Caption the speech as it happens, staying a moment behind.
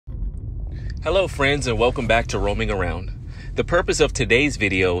Hello friends, and welcome back to Roaming Around. The purpose of today's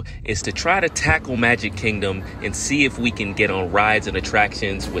video is to try to tackle Magic Kingdom and see if we can get on rides and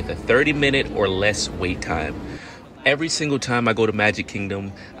attractions with a 30-minute or less wait time. Every single time I go to Magic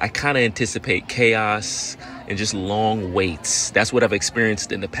Kingdom, I kind of anticipate chaos and just long waits. That's what I've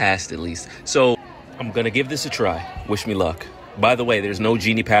experienced in the past, at least. So I'm gonna give this a try. Wish me luck. By the way, there's no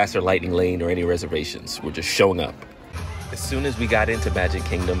Genie Pass or Lightning Lane or any reservations. We're just showing up. As soon as we got into Magic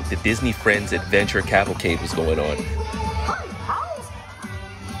Kingdom, the Disney Friends Adventure Cavalcade was going on.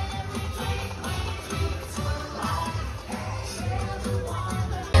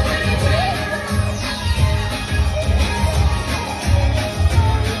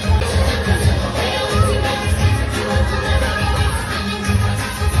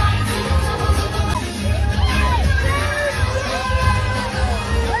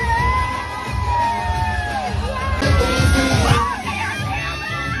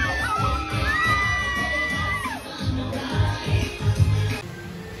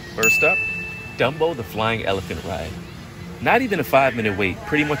 First up, Dumbo the Flying Elephant Ride. Not even a 5-minute wait,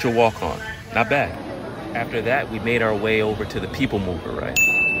 pretty much a walk-on. Not bad. After that, we made our way over to the People Mover ride.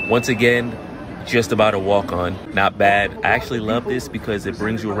 Once again, just about a walk-on. Not bad. I actually love this because it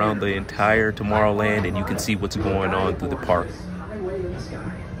brings you around the entire Tomorrowland and you can see what's going on through the park.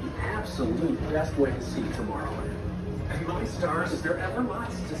 The absolute best way to see Tomorrowland. And my stars, is there ever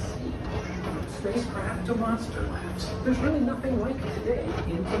lots to see? From spacecraft to monster labs. There's really nothing like today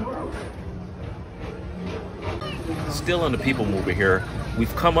in Tomorrowland. Still on the People Mover here,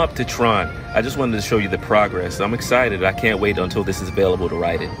 we've come up to Tron. I just wanted to show you the progress. I'm excited. I can't wait until this is available to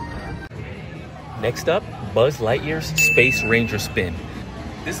ride it. Next up, Buzz Lightyear's Space Ranger Spin.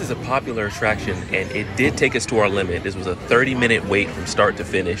 This is a popular attraction and it did take us to our limit. This was a 30-minute wait from start to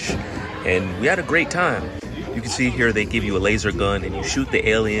finish and we had a great time. You can see here they give you a laser gun and you shoot the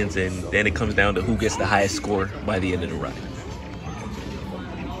aliens and then it comes down to who gets the highest score by the end of the ride.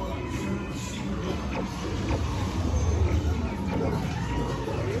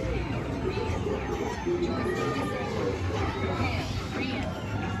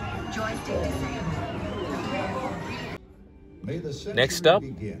 Next up,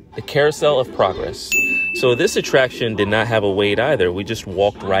 the Carousel of Progress. So this attraction did not have a wait either. We just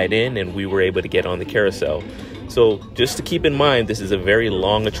walked right in and we were able to get on the carousel. So just to keep in mind, this is a very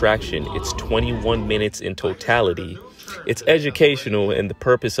long attraction. It's 21 minutes in totality. It's educational and the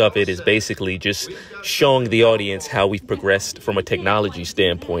purpose of it is basically just showing the audience how we've progressed from a technology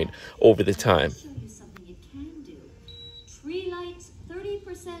standpoint over the time. Tree lights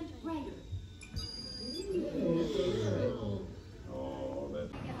 30% brighter.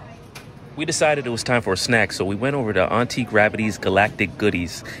 We decided it was time for a snack, so we went over to Auntie Gravity's Galactic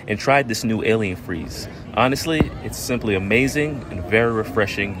Goodies and tried this new alien freeze. Honestly, it's simply amazing and very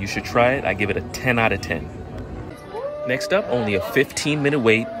refreshing. You should try it. I give it a 10 out of 10. Next up, only a 15-minute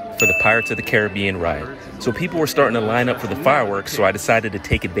wait for the Pirates of the Caribbean ride. So people were starting to line up for the fireworks, so I decided to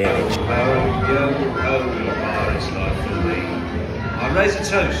take advantage. I raise a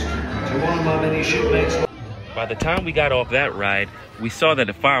toast to one of my many shipmates. By the time we got off that ride, we saw that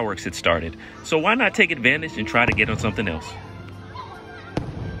the fireworks had started. So why not take advantage and try to get on something else?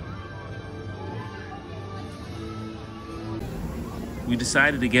 We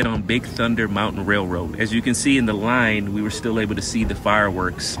decided to get on Big Thunder Mountain Railroad. As you can see in the line, we were still able to see the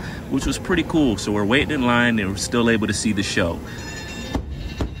fireworks, which was pretty cool. So we're waiting in line and we're still able to see the show.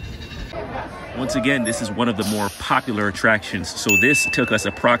 Once again, this is one of the more popular attractions. So this took us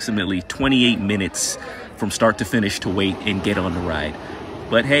approximately 28 minutes from start to finish to wait and get on the ride.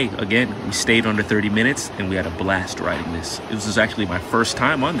 But hey, again, we stayed under 30 minutes and we had a blast riding this. This was actually my first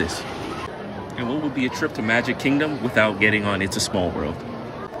time on this. And what would be a trip to Magic Kingdom without getting on It's a Small World?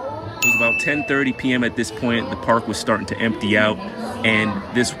 It was about 10:30 p.m. at this point. The park was starting to empty out and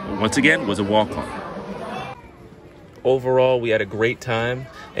this, once again, was a walk-on. Overall, we had a great time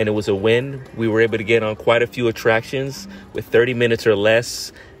and it was a win. We were able to get on quite a few attractions with 30 minutes or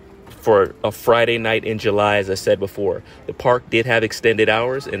less for a Friday night in July, as I said before. The park did have extended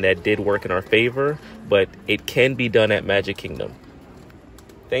hours and that did work in our favor, but it can be done at Magic Kingdom.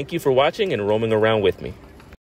 Thank you for watching and roaming around with me.